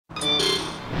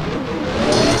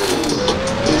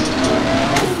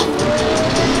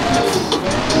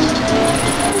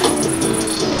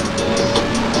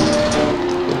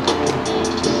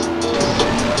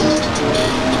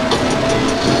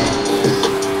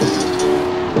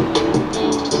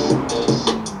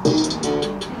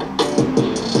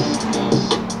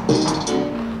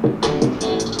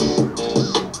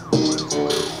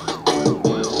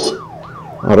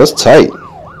Oh, that's tight.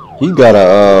 He got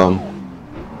a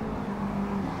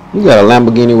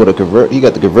Lamborghini with a convert. He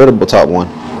got the convertible top one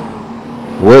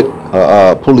with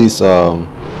a police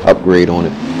upgrade on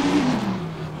it.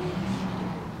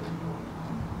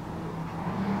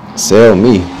 Sell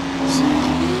me.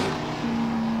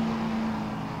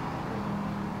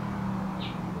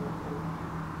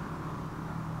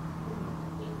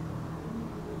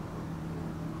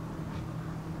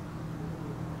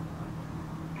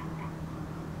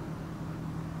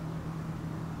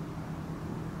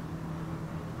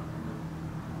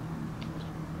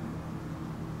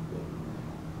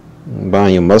 I'm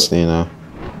buying your Mustang now.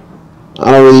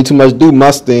 I don't really too much do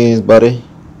Mustangs, buddy.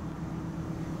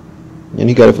 And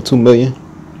he got it for $2 million.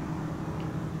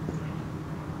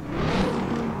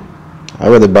 I'd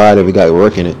rather buy it if we got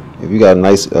work in it. If you got a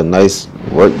nice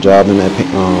work job in that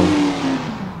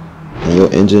in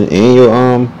your engine and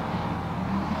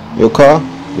your car,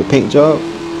 your paint job,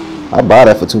 I'd buy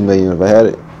that for $2 million if I had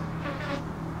it.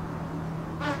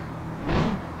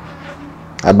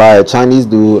 I buy a Chinese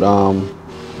dude a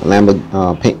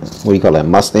Lamborghini paint, what do you call that,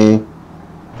 Mustang,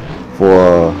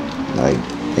 for like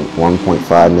I think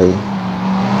 1.5 million.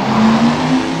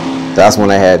 That's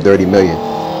when I had 30 million.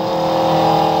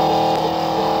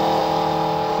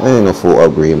 I ain't no full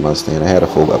upgrade Mustang. I had a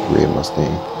full upgrade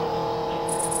Mustang.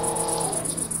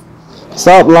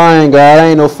 Stop lying, guy. I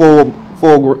ain't no full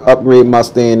upgrade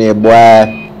Mustang there,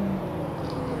 boy.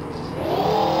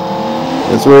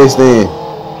 Let's race then.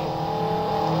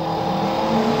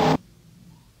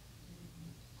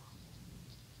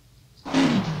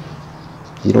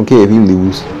 You don't care if you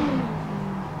lose.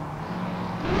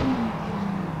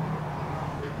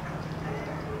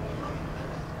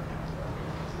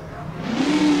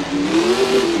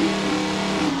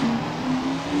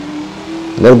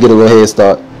 Let him get a little head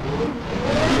start.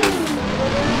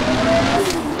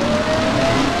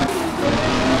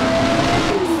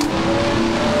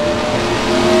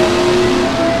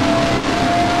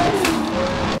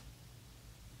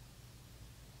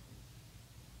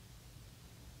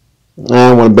 I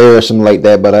don't want to embarrass him like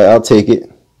that, but I'll take it.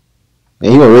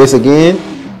 And he gonna race again.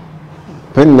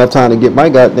 Plenty enough time to get my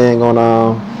goddamn on.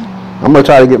 I'm gonna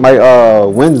try to get my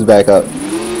wins back up.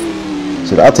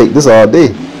 Shit, I'll take this all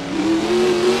day.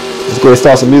 Let's go ahead and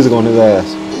start some music on his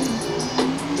ass.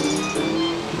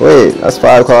 Wait, that's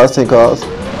 5 cars, 10 cars.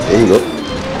 There you go.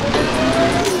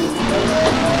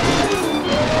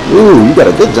 Ooh, you got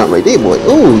a good jump right there, boy.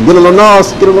 Ooh, get a little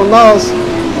nose, get a little nose.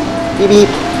 Beep beep.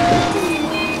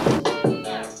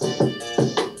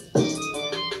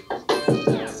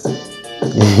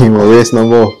 You ain't gonna race no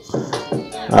more.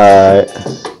 Alright.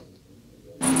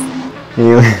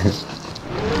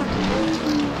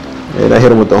 Man, I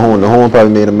hit him with the horn. The horn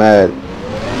probably made him mad.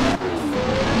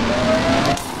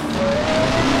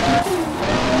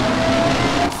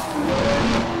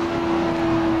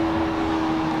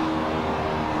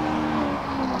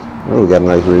 Oh, we got a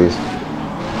nice race.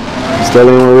 You still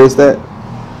ain't wanna race that?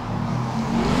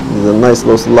 There's a nice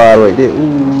little slide right there.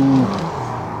 Ooh.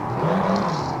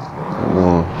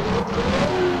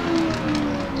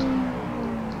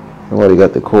 Somebody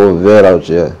got the Corvette out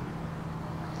there.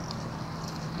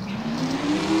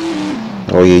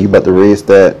 Oh yeah, you about to race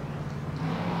that.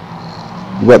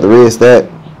 You about to race that.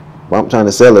 Well, I'm trying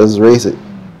to sell it. Let's race it.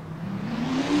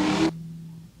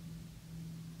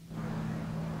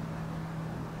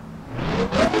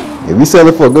 If you sell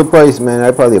it for a good price, man,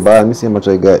 I'd probably buy it. Let me see how much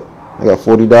I got. I got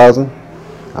 40,000.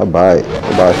 I'll buy it.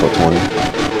 I'll buy it for 20.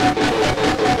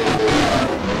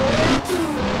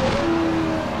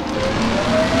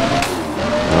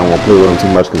 I don't want to play with him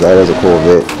too much because that is a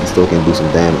Corvette. He still can do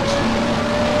some damage.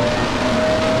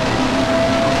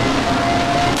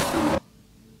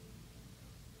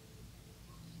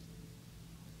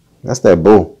 That's that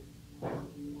bull.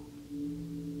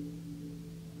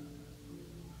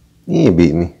 He ain't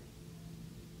beat me.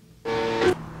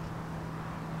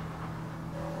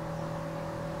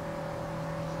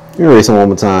 You race him one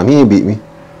more time. He ain't beat me.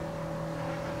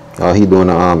 Oh, he doing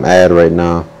an ad right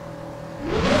now.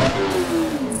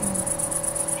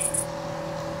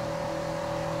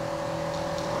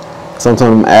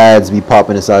 Sometimes ads be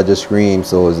popping inside your screen,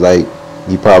 so it's like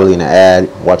you probably in an ad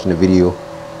watching the video.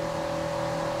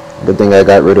 Good thing I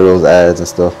got rid of those ads and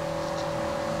stuff.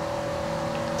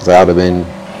 Cause I would have been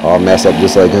all messed up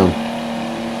just like him.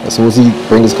 As soon as he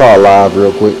bring his car live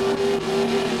real quick,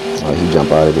 oh, he jump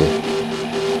out of there.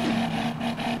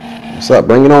 What's up?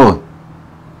 Bring it on.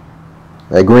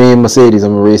 That green Mercedes,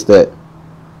 I'm gonna race that.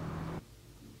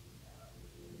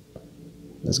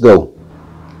 Let's go.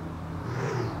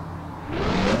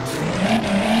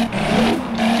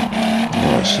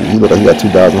 Oh shit, he look like he got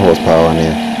 2,000 horsepower in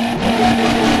there.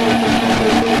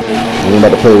 I ain't about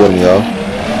to play with him, y'all.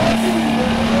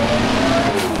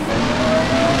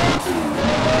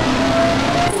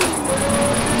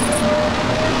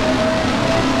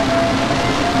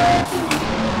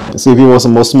 Let's see if he wants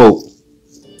some more smoke.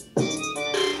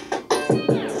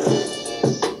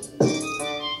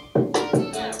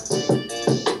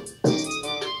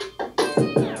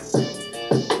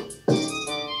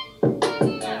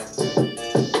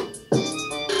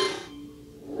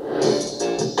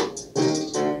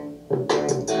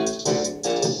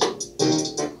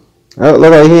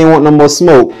 Look like he ain't want no more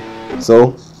smoke,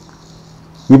 so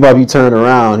he about to be turning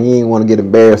around. He ain't want to get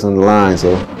embarrassed on the line,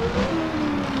 so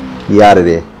he out of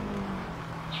there.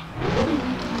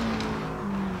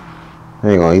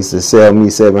 Hang on, he said sell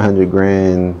me 700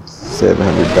 grand, $700.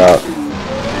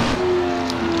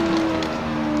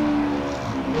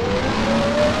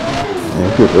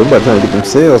 Man, everybody trying to get them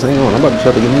sales. Hang on, I'm about to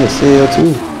try to get me a sale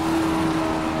too.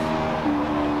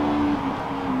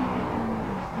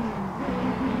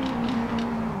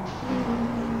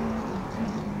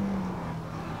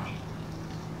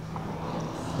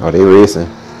 Oh, they racing.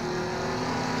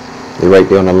 They right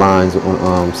there on the lines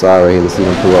on side right here. Let's see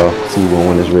them pull off. See who gonna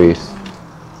win this race.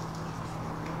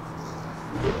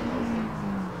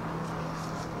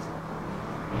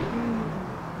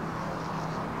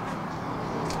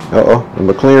 Uh-oh, and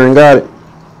McLaren got it.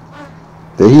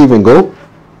 Did he even go?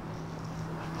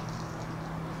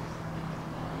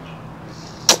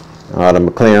 The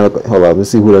McLaren, hold on,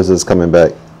 let's see who else is coming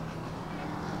back.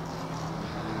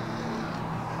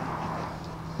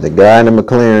 The guy in the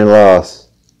McLaren lost.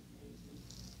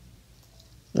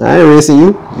 I ain't racing you.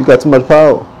 You got too much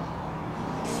power.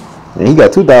 And he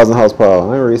got 2,000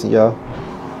 horsepower. I ain't racing y'all.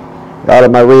 Out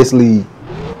of my race league.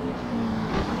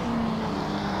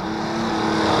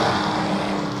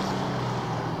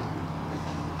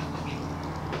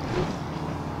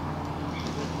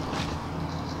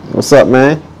 What's up,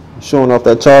 man? Showing off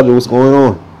that charger. What's going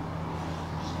on?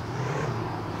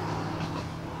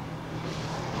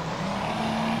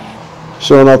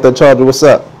 Showing off that charger. What's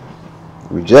up?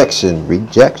 Rejections.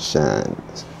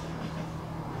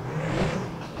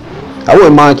 I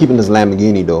wouldn't mind keeping this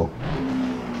Lamborghini though.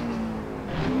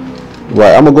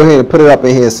 Right, I'm gonna go ahead and put it up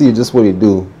in here and see just what it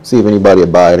do. See if anybody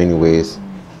will buy it anyways.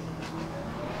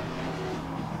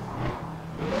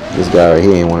 This guy right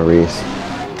here ain't want to race.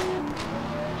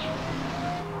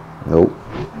 Nope.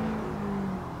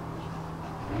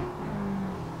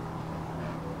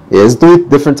 Yeah, there's 3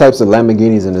 different types of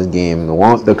Lamborghinis in this game.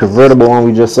 The convertible one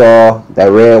we just saw, that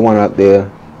red one up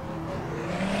there,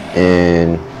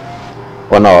 and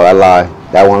well, no, I lie.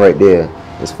 That one right there.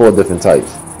 There's 4 different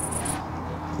types.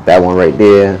 That one right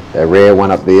there, that red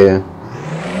one up there,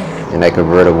 and that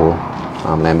convertible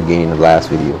Lamborghini in the last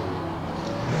video.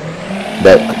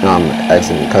 That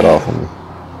accidentally cut off on me.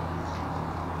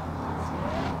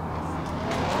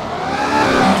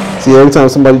 See, every time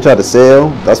somebody try to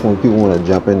sell, that's when people want to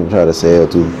jump in and try to sell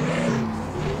too.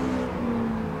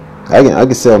 I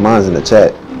can sell mine in the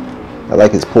chat. I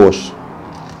like his Porsche.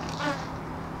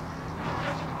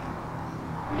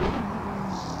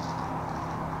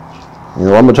 You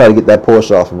know, I'm gonna try to get that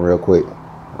Porsche off him real quick.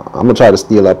 I'm gonna try to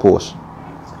steal that Porsche.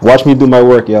 Watch me do my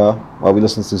work, y'all, while we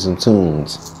listen to some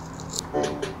tunes.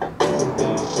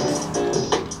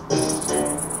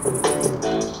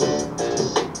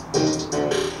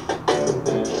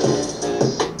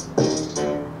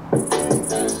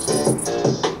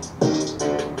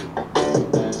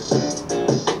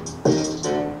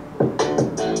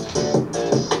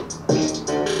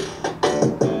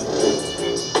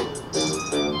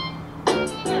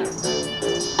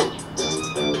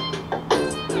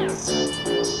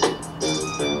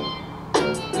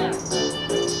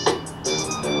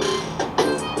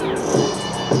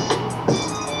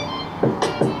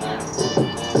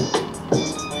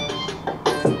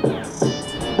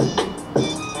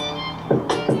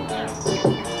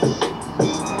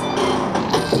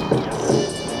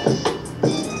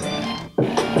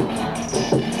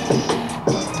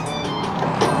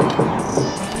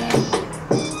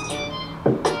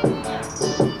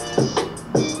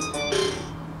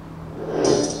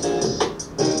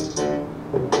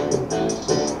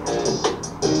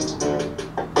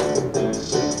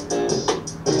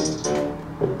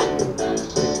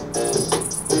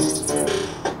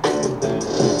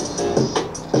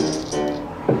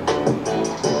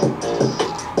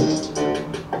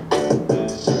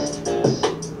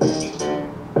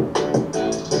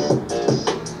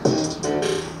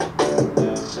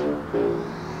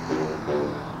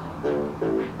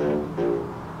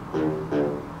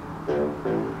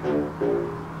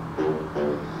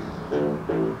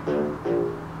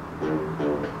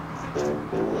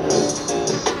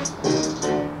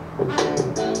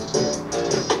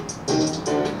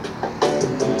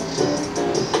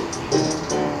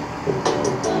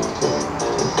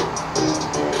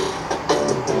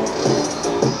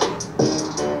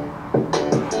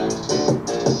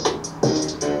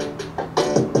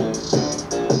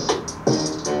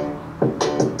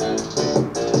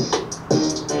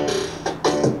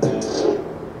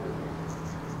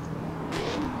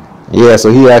 Yeah,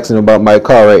 so he asking about my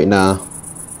car right now.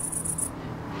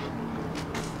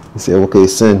 He said, okay,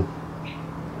 send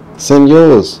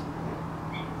yours.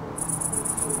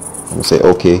 I'm gonna say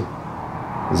okay.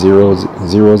 000.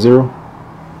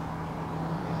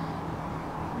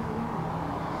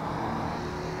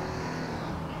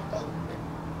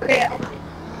 Okay,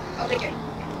 I'll take it.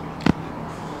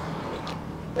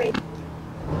 Wait.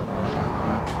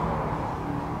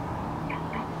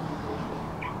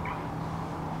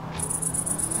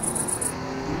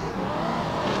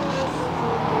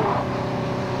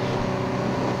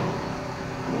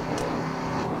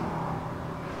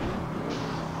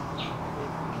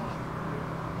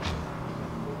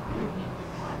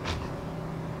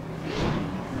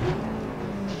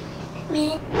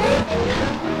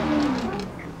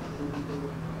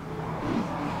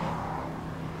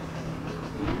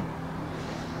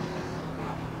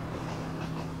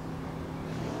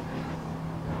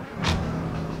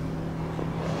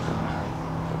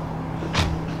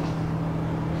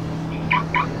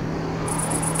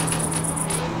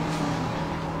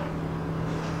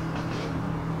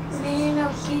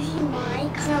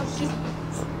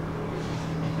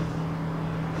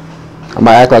 I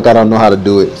might act like I don't know how to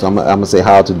do it, so I'm gonna say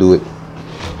how to do it.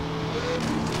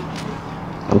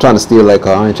 I'm trying to steal that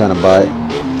car. I ain't trying to buy it.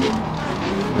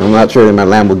 I'm not trading my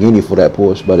Lamborghini for that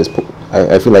Porsche, but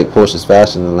I feel like Porsche is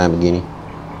faster than Lamborghini.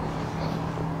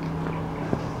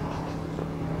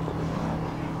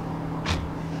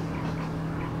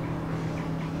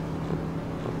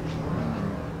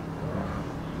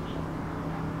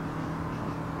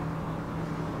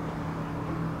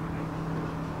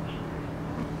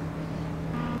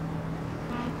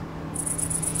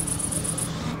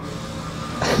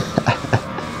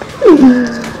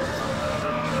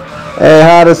 Hey,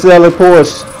 how to sell a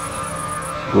Porsche?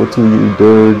 Go to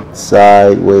third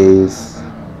sideways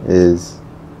is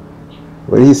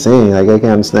what he's saying. Like I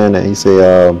can't understand that. He say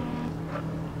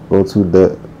go to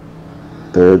the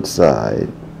third side.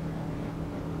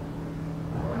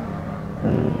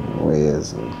 Where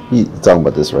is he? He's talking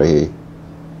about this right here.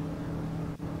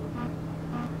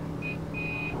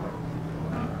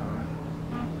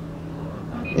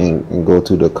 And go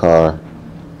to the car.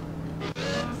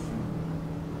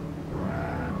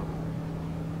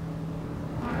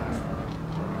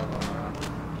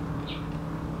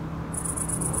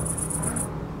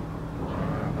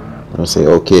 I'm gonna say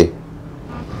okay.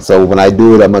 So when I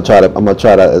do it, I'm gonna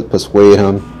try to persuade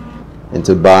him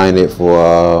into buying it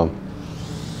for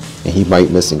and he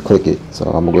might miss and click it. So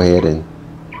I'm gonna go ahead and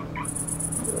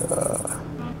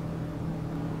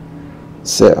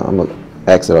I'm gonna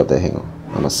exit out there. Hang on.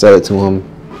 I'm gonna sell it to him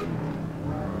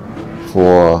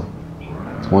for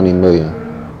 20 million.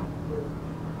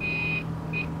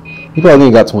 He probably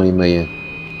ain't got 20 million.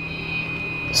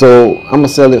 So I'm gonna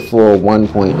sell it for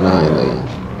 1.9 million.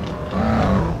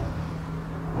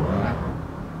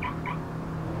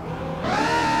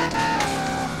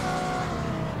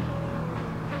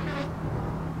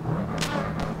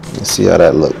 Let's see how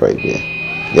that look right there.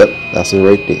 Yep, that's it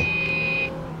right there.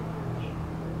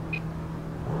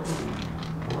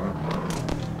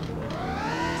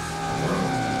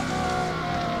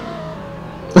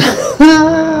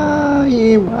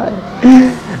 Yeah, right.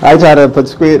 I try to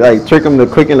persuade, like trick him to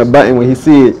clicking the button when he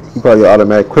see it. He probably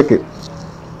automatically click it.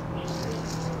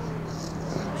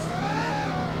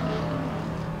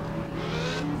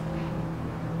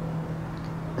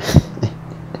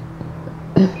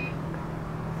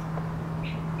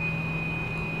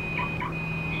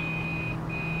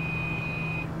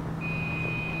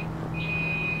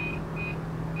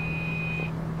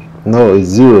 No, it's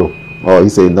 0. Oh, he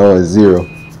said no, it's 0.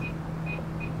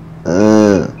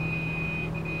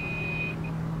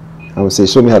 I would say,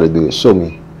 show me how to do it. Show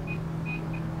me.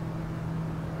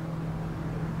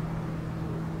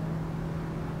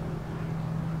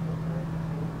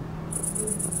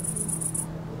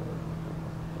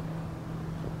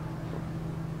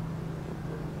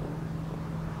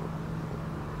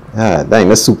 Ah, dang,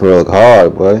 that's super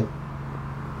hard, boy.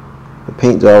 The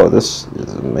paint job, this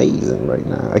is amazing right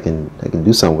now. I can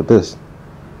do something with this.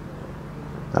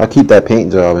 I'll keep that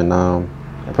paint job and I'll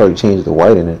probably change the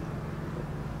white in it.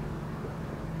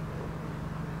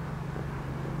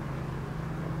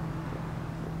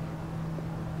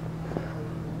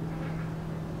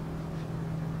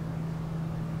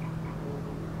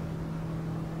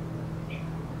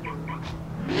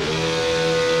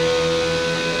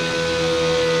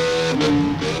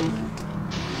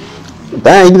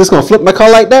 Dang, you just gonna flip my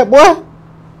car like that, boy?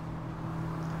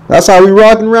 That's how we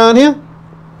rocking around here?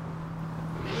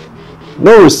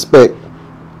 No respect.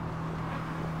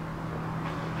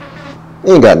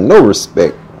 You ain't got no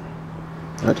respect.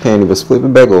 I can't even flip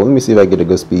it back over. Let me see if I get a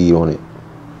good speed on it.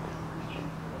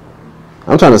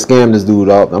 I'm trying to scam this dude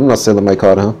out. I'm not selling my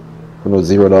car to him for no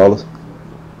 $0.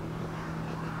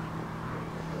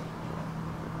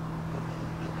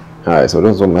 Alright, so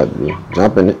this is what I'm going to have to do.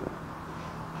 Jump in it.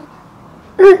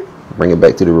 Bring it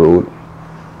back to the road.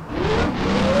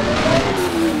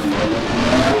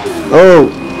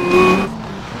 Oh!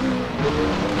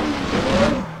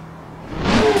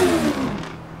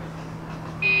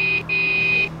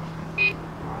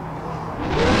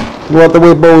 You want the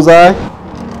way, Bullseye?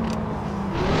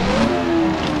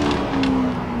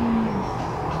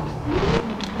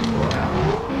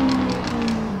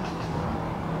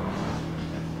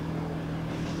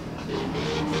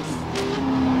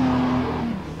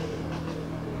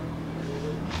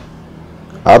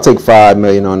 I'll take 5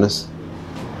 million on this.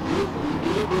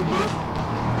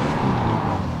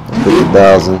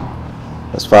 50,000.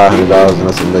 That's $500, and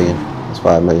that's $1 million. That's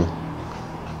 5 million.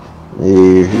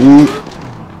 Yeah.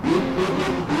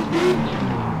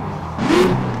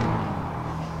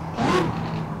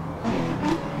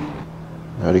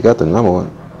 I already got the number one.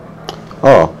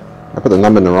 Oh, I put the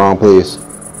number in the wrong place.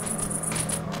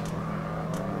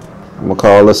 I'm gonna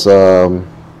call this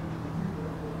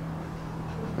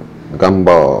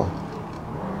Gumball.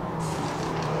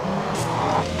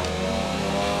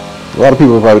 A lot of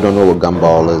people probably don't know what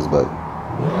Gumball is, but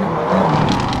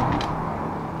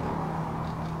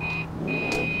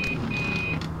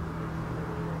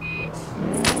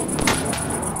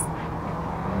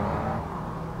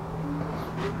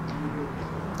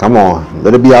come on,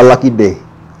 let it be our lucky day.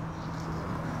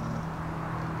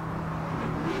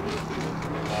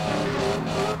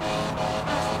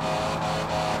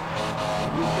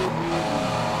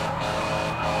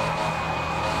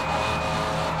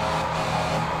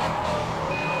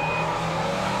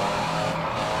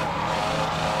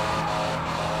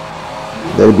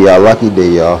 That'll be our lucky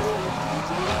day, y'all.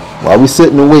 While we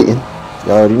sitting and waiting,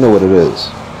 y'all already know what it is.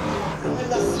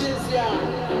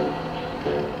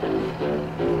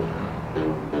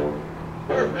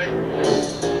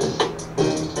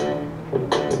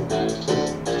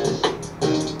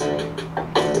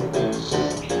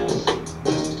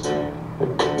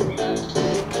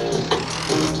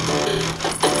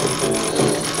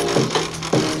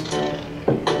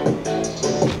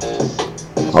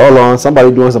 Hold on,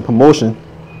 somebody doing some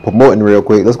promoting real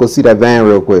quick. Let's go see that van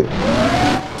real quick.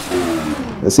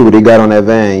 Let's see what they got on that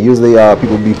van. Usually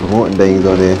people be promoting things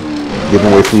on there,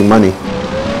 giving away free money.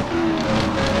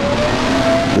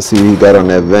 Let's see what he got on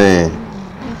that van.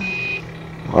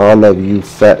 All of you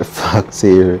fat fucks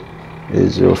here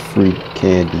is your free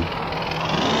candy.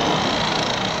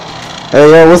 Hey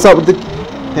yo, what's up with the...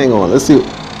 Hang on, let's see.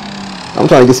 I'm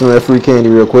trying to get some of that free candy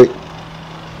real quick.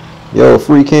 Yo,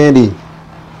 free candy.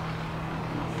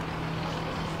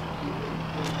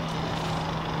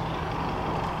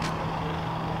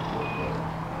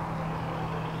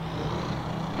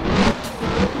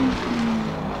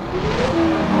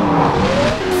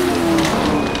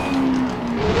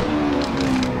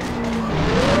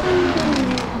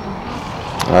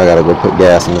 I gotta go put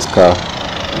gas in this car.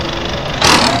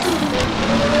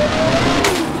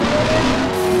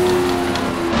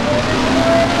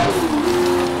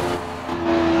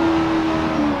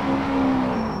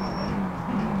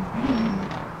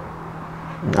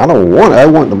 I don't want it. I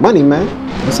want the money, man.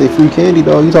 You say free candy,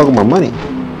 dog. You talking about money.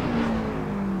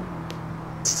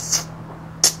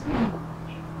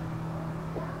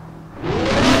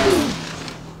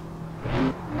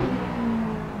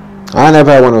 I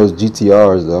never had one of those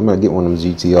GTRs though. I'm gonna get one of them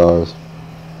GTRs.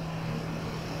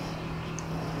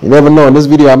 You never know. In this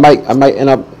video, I might end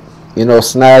up, you know,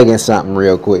 snagging something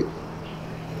real quick.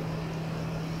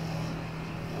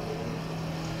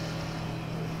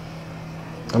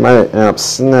 I might end up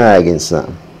snagging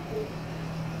something.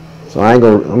 So I'm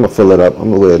gonna fill it up.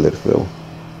 I'm gonna let it fill.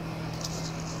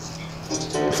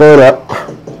 Fill it up.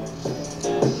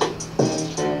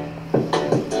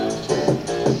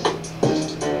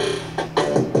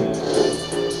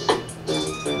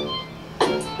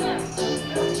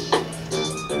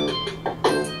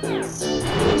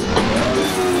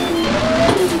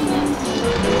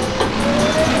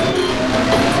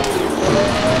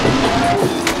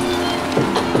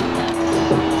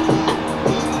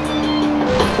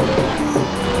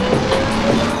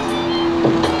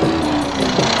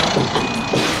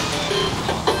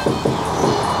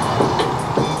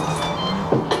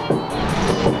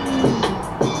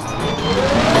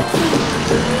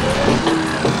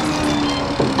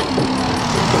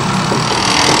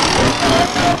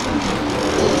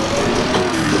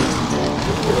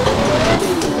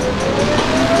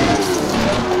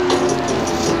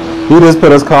 He just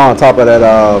put his car on top of that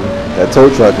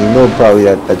tow truck. You know, probably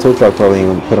that tow truck probably ain't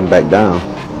gonna put him back down.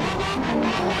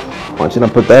 Once you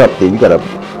don't put that up there, you gotta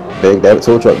beg that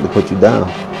tow truck to put you down.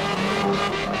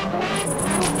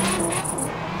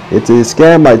 It's a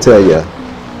scam, I tell ya.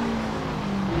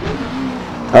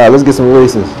 All right, let's get some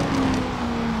races.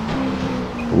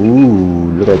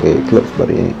 Ooh, look like an Eclipse, but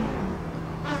it ain't.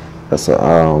 That's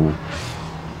a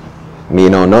me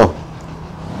don't know.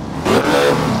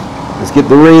 Let's get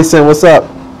the racing. What's up?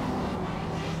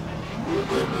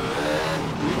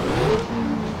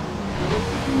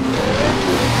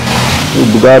 Ooh,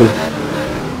 Bugatti.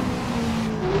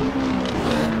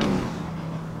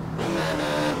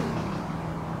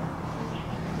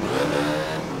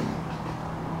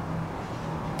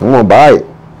 I'm gonna buy it.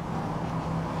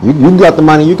 You got the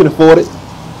money, you can afford it.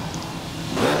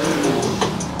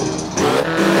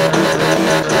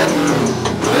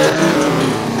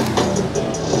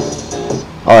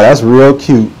 Oh, that's real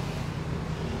cute.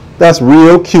 That's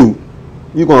real cute.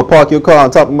 You gonna park your car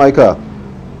on top of my car?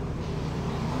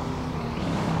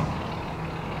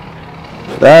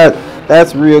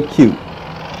 That's real cute.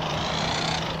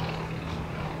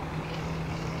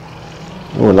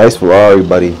 Oh, nice Ferrari,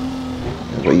 buddy.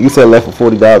 But you said left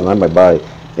for $40,000, I might buy it.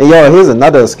 And yo, here's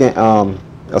another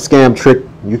scam trick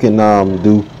you can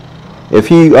do. If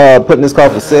he putting this car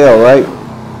for sale, right?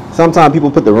 Sometimes people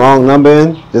put the wrong number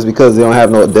in just because they don't have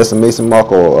no decimation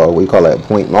mark or what you call that,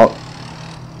 point mark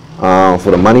for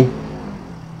the money.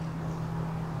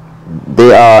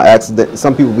 They accident.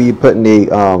 Some people be putting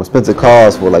the expensive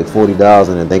cars for like $40,000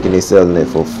 and thinking they selling it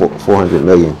for 400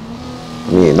 million.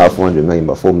 I mean, not 400 million,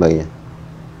 but 4 million.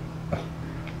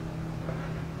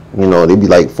 You know, they be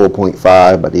like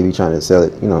 4.5, but they be trying to sell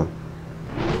it. You know,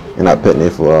 and not putting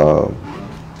it for.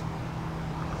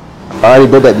 I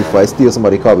already did that before. I steal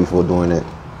somebody's car before doing that.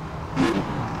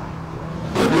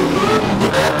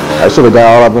 I should have got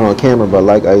all of it on camera, but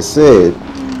like I said,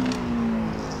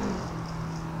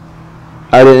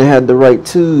 I didn't have the right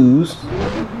tools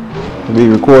to be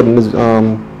recording this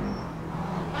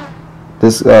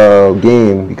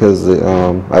game because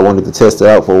I wanted to test it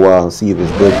out for a while and see if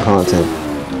it's good content.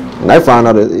 And I found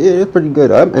out that it's pretty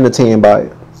good. I'm entertained by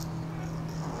it.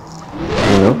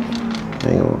 You know,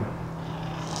 hang on.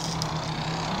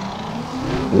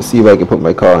 Let's see if I can put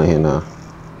my car in here now.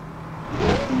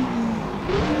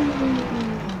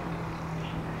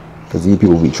 Because these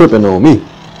people be tripping on me.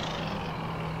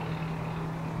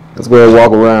 Let's go ahead and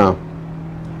walk around.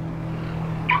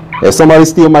 If somebody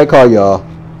steal my car, y'all,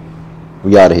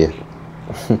 we out of here.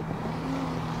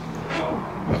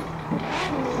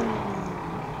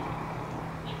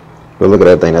 But look at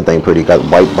that thing. That thing pretty. Got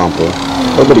white bumper.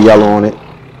 A little bit of yellow on it.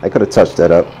 I could have touched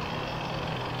that up.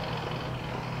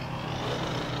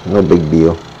 No big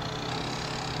deal.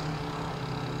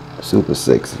 Super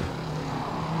sexy.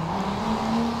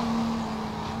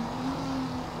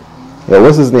 Yeah,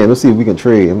 what's his name? Let's see if we can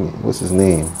trade. I mean, what's his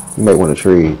name? You might want to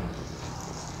trade.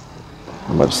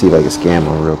 I'm about to see if I can scam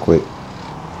him real quick.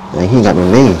 Man, he ain't got no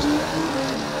names.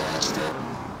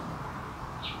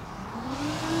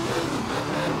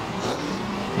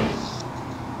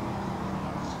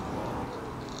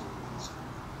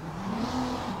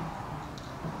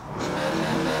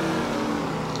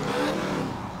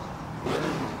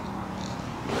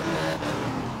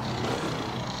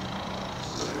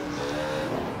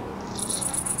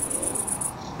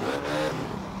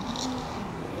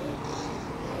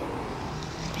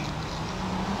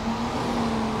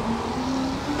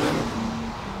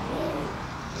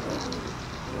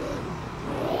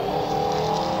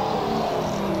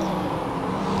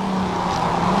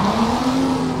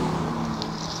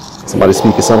 Somebody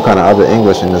speaking some kind of other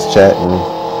English in this chat, and I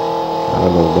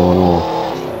don't know what's going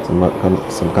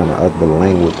on. Some kind of other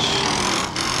language.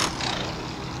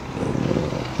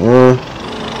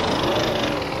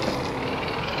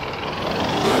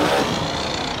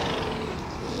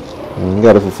 You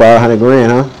got it for 500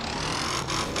 grand, huh?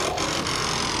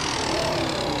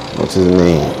 What's his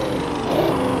name?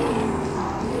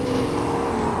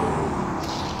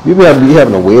 People have to be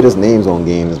having the weirdest names on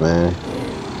games, man.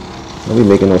 Don't be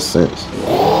making no sense.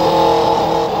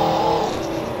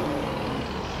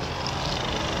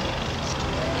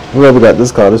 Whoever got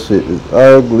this car, this shit is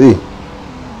ugly.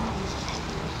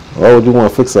 Why would you want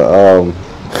to fix a oh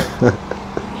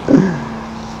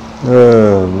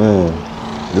man.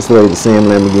 This looks like the same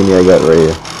Lamborghini I got right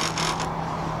here.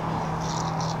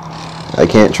 I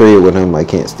can't trade with him. I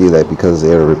can't steal that because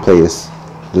they'll replace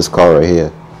this car right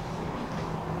here.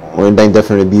 One thing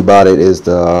definitely be about it is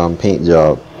the paint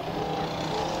job.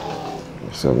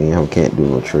 So me and him can't do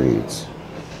no trades.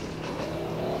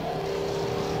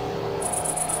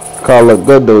 Car look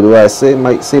good though. Do I say?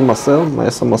 Might say myself.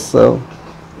 Might say myself.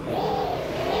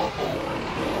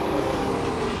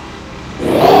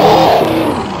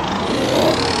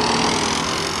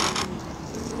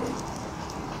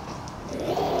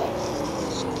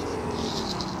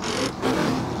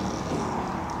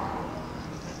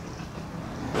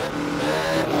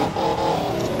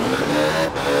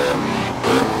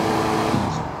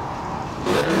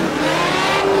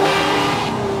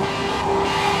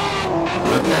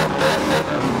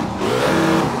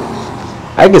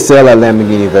 I can sell that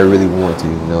Lamborghini if I really want to,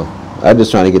 you know. I'm just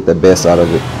trying to get the best out of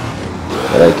it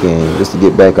that I can, just to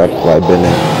get back up where I've been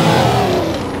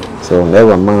at. So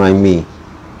never mind me.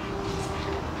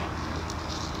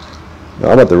 Yo,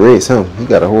 I'm about to race him. He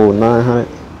got a whole 900.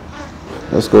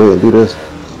 Let's go ahead and do this.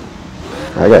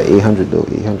 I got 800 though,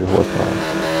 800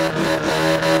 horsepower.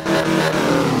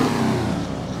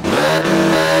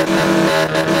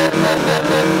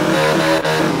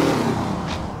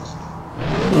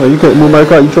 Oh, you couldn't move my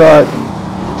car, you tried.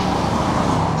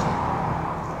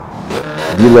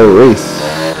 D-Lo race.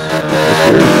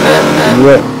 Where you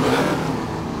at?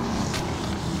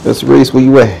 Let's race, where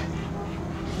you at?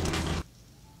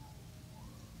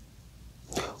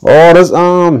 Oh, that's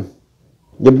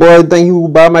your boy think he will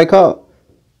buy my car.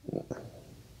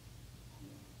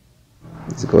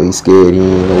 Let's go, he's scared, he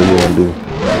ain't know what he wanna do.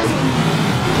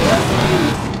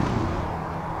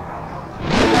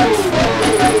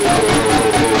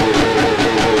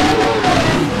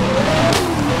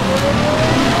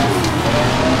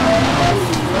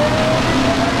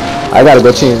 I gotta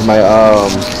go change my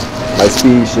my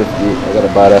speed shift. I gotta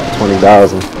buy that for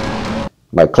 20,000.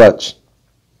 My clutch.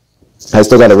 I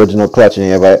still got original clutch, and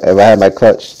if I had my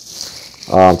clutch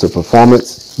to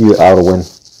performance, I would have win.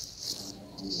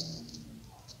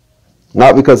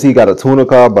 Not because he got a tuner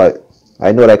car, but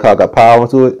I know that car got power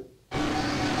to it.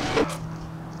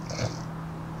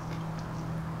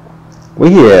 Where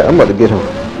he at? I'm about to get him.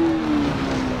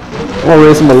 I'm gonna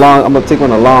race him a long. I'm gonna take on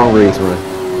a long race run.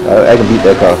 I can beat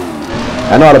that car.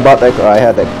 I know how to bought that car. I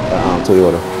had that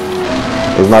Toyota.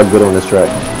 It's not good on this track.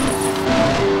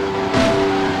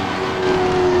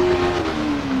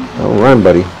 Don't run,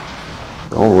 buddy.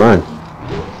 Don't run.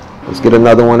 Let's get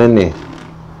another one in there.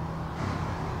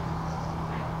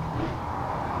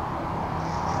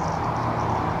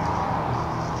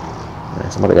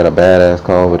 Right, somebody got a badass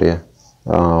car over there.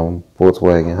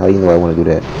 Volkswagen. How do you know I want to do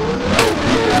that?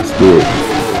 Let's do it.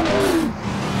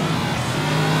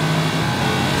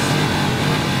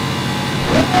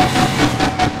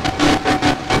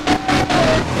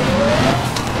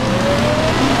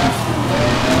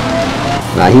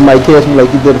 Now he might catch me like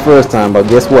he did the first time, but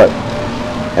guess what?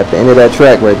 At the end of that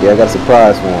track right there, I got a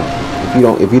surprise for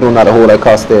him. If you don't know how to hold that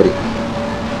car steady.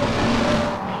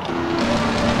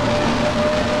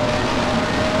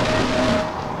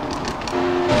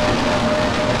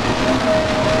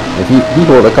 If he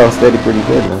hold the car steady pretty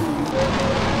good now.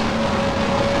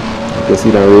 I guess he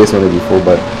done raced on it before,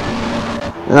 but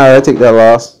alright, I take that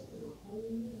loss.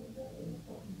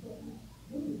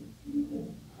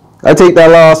 I take that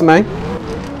loss, man.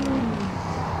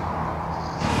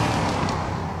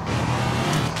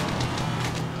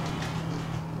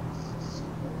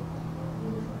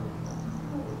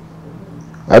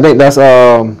 I think that's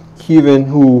Kevin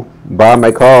who buy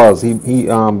my cars. He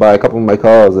buy a couple of my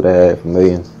cars that I had for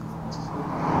millions.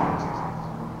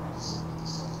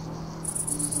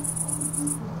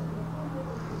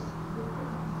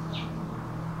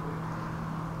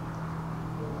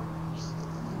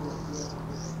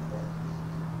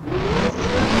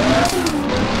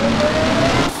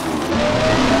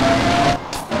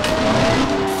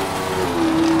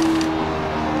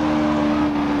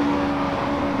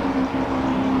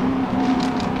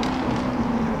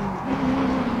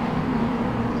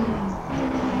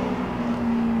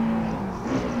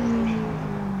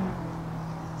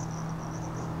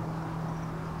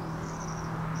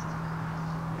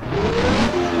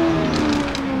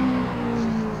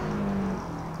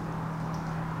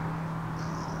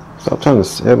 Stop trying to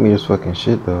sell me this fucking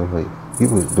shit though. Like,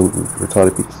 people do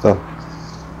retarded people stuff.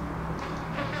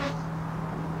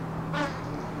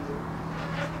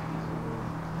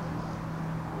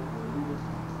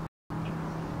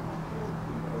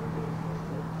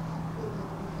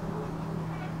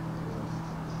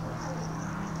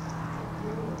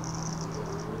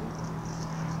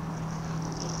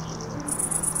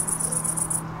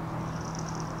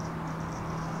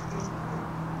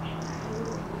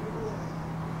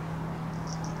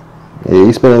 Yeah,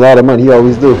 he spent a lot of money. He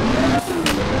always do.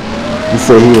 He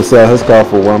said he would sell his car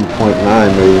for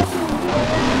 1.9 million.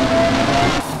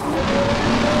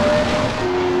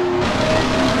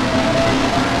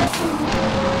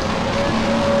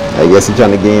 I guess he's trying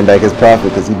to gain back his profit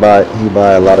because he buy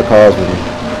a lot of cars with me.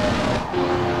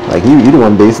 Like he the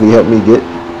one basically helped me get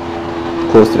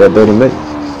close to that 30 million.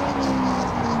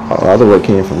 All the other work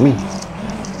came from me.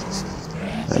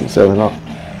 I'm selling off.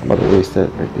 I'm about to race that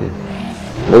right there.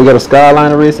 Well, we got a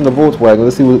Skyliner race in the Volkswagen.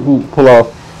 Let's see who pull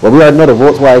off. Well, we already know the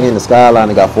Volkswagen and the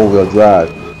Skyliner got 4-wheel drive.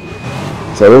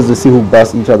 So let's just see who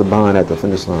busts each other behind at the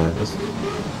finish line.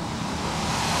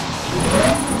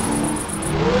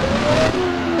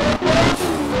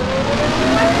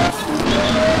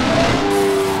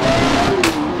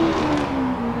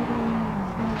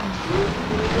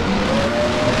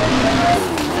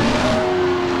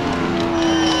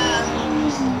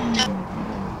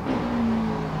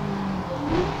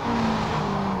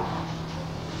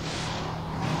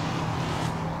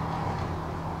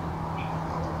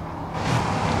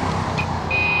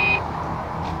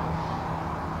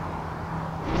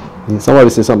 Somebody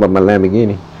said something about my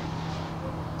Lamborghini.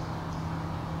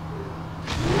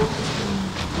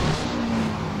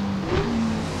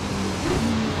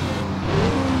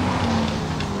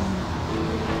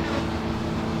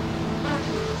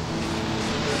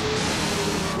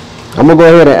 I'm gonna go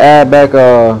ahead and add back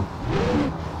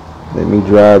let me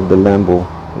drive the Lambo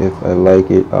if I like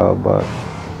it, but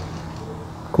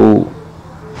cool.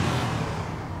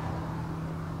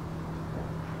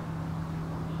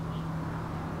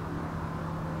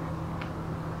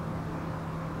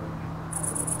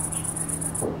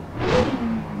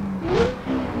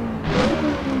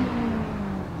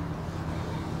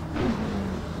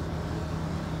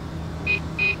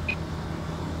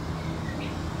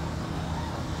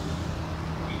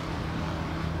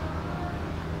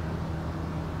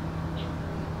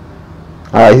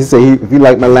 Alright, he said if you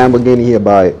like my Lamborghini, he'll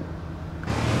buy it.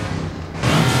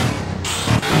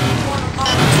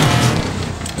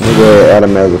 Let me go ahead and add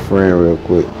him as a friend real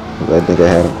quick. I think I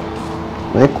had him.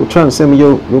 Man, quit trying to send me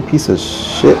your piece of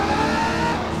shit.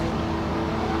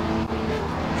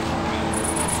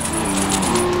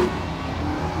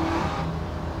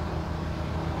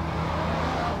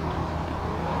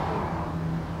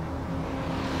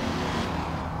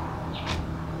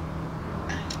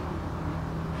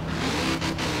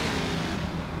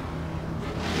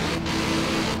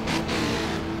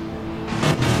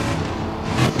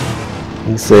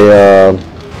 He said,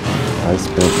 I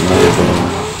spent money on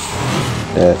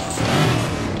that.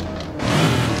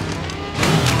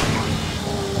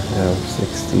 I have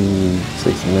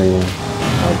 66 million.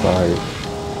 I'll buy it.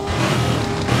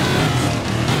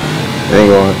 Hang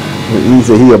on. He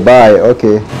said he'll buy it.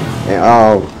 Okay. And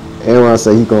Aaron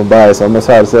said he gonna buy it, so I'm gonna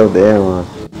try to sell it to Aaron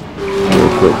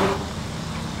real quick.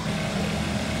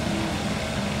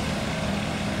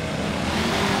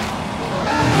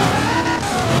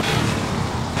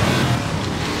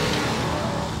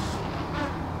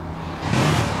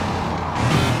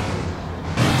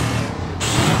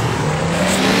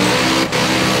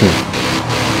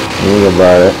 You ain't gonna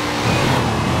buy that.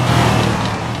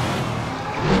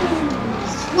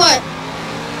 What?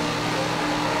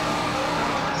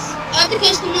 The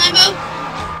custom Lambo?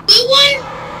 Blue one?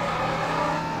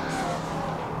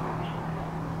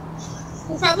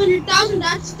 For 500,000,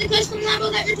 that's the custom Lambo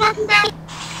that you're talking about?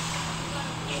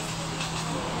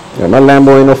 Yeah, my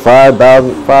Lambo ain't no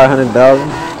 500,000.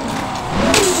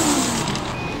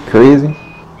 Crazy.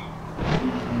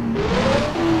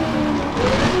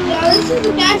 This is a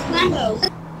gas Lambo.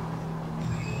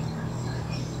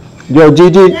 Yo,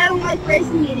 GG. I don't like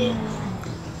racing in it.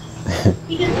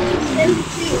 Because it's expensive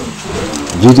too.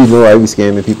 GG know I be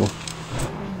scamming people.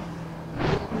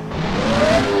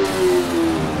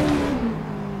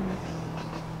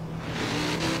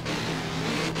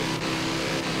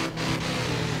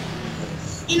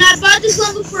 And I bought this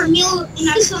Lambo for a meal, and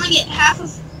I'm selling it half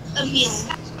of a meal.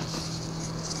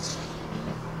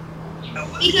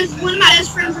 Because one of my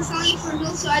best friends was selling it for a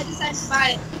meal, so I decided to buy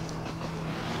it.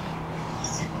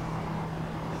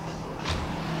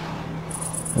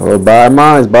 Well, buy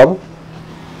mine, Bubba.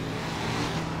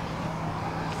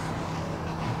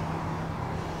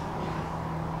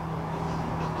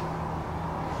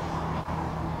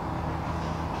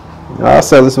 I'll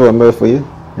sell this one more for you.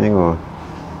 Hang on.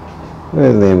 What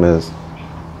his name is?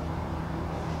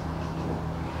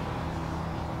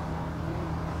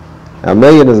 A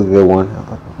million is a good one.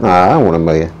 Nah, I don't want a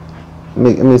million.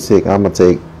 Let me see. I'm gonna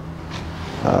take.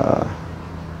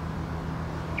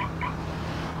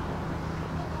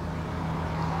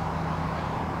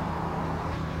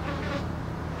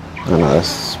 I know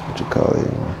that's what you call it.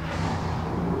 Anyway.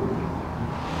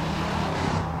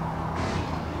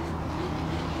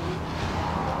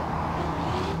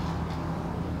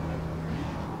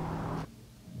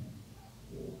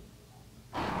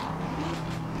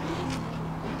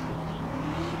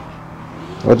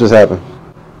 What just happened?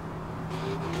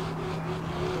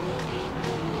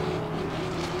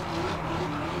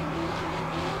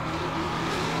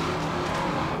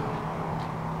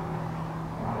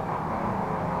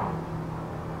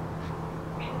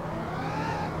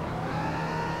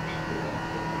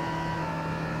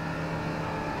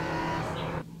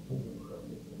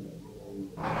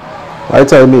 Why you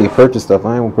telling me to purchase stuff?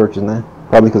 I ain't gonna purchase that.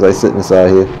 Probably because I sitting inside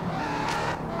here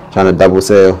trying to double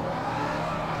sell.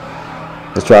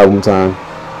 Let's try it one time.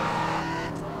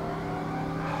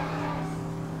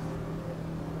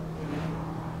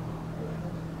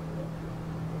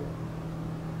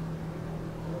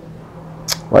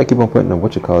 Why you keep on putting the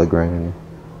whatchamacallit grain in there?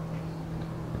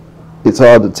 It's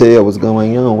hard to tell what's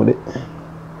going on with it.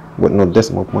 With no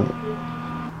decimal point.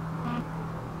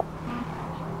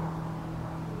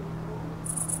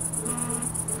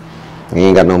 You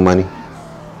ain't got no money.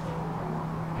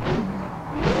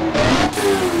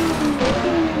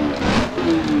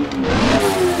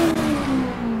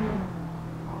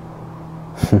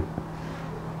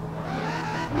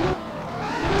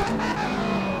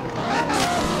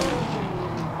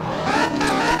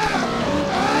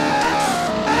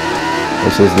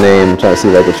 What's his name? I'm trying to see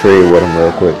if I can trade with him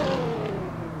real quick.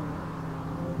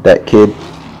 That kid.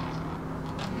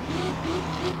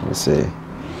 Let's see.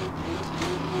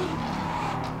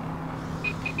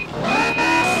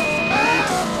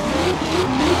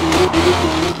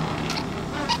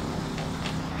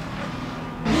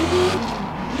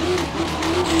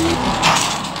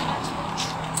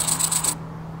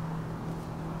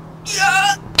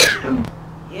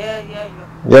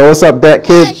 Yo, what's up, that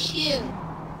kid? Bless you.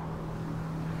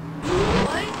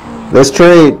 What? Let's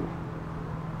trade.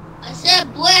 I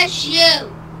said bless you.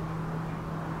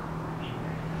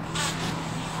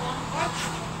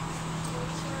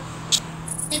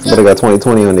 But I got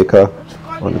 2020 on the car,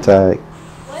 on the tag.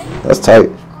 That's tight.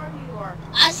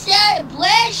 I said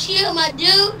bless you, my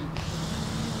dude.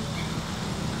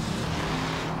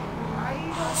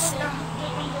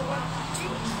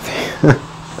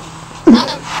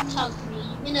 Talk to me.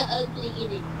 You've been an ugly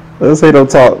idiot. Let's say don't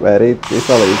talk, man. They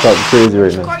sound like you talking crazy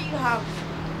right now. What car you have?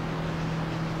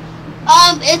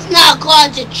 It's not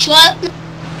called a truck.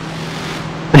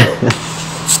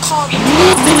 It's called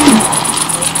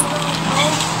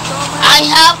I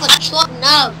have a truck,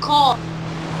 not a car.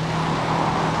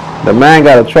 The man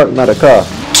got a truck, not a car.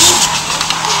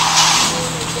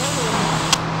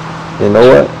 You know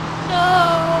what?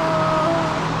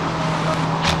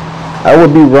 I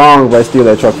would be wrong if I steal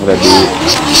that truck from that dude.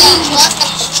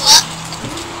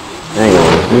 Hang on,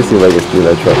 let me see if I can steal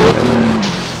that truck from that man.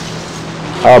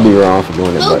 I'll be wrong for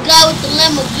doing it, Little but guy with the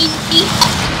Lamborghini.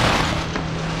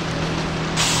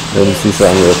 let me see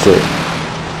something real quick.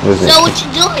 What's So it? what you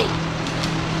doing?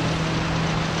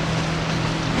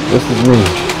 This is me.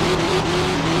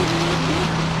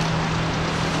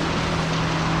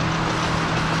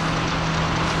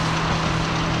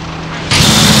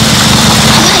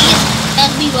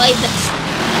 I'll be right back.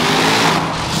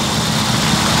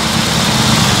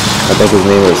 I think his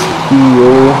name is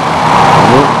Keo.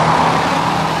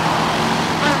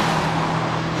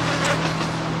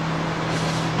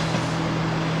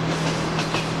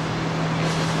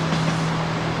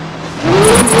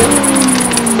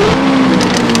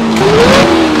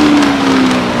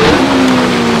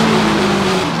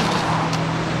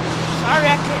 Sorry,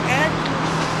 I can't add.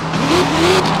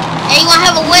 Hey, you wanna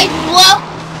have a waste blow?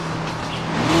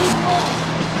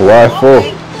 Why full?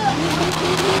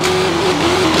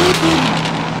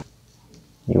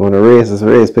 You want to race? Let's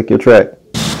race. Pick your track.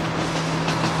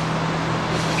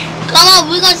 Come on,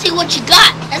 we're gonna see what you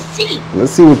got. Let's see.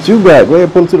 Let's see what you got. Go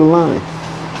ahead, pull it to the line.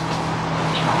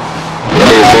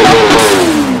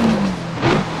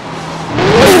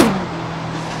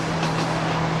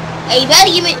 Hey, you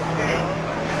better give me.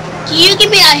 Can you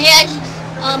give me a head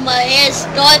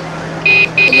start?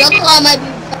 Your car might be.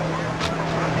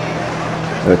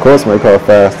 And of course, my car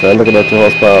faster. I'm looking at your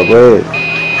horsepower. Go ahead.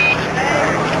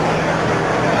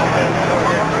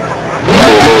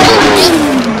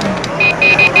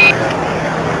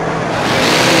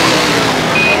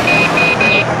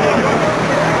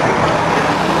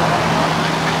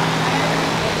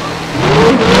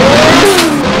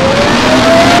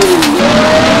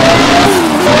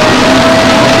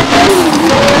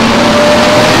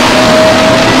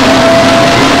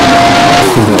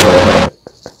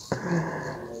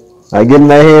 I give him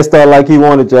that head start like he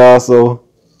wanted, y'all, so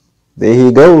there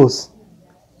he goes.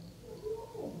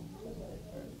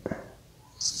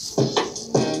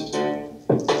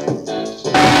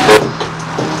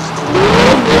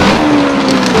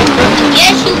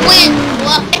 Yes, you win.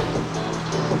 Well,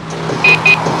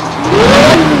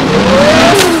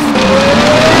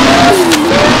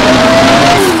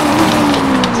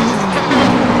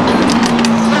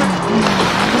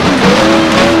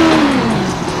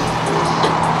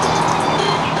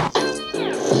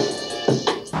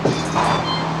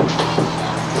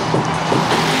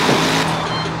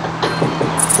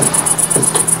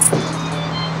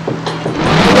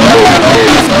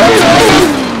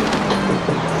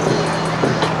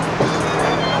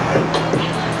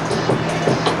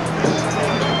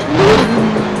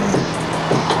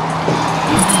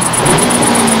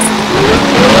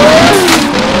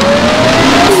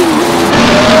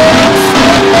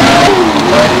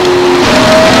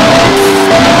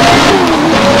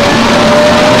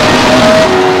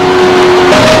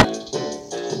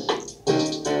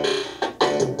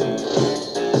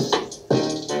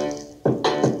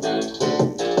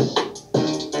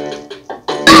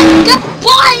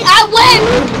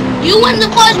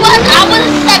 first one, I won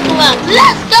the second one.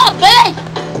 Let's go,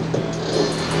 baby!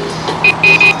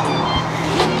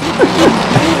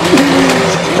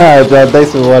 Alright, y'all.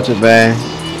 Thanks for watching, man.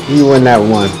 You won that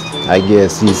one. I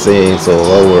guess he's saying so.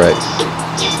 Alright.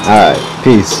 Alright.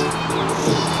 Peace.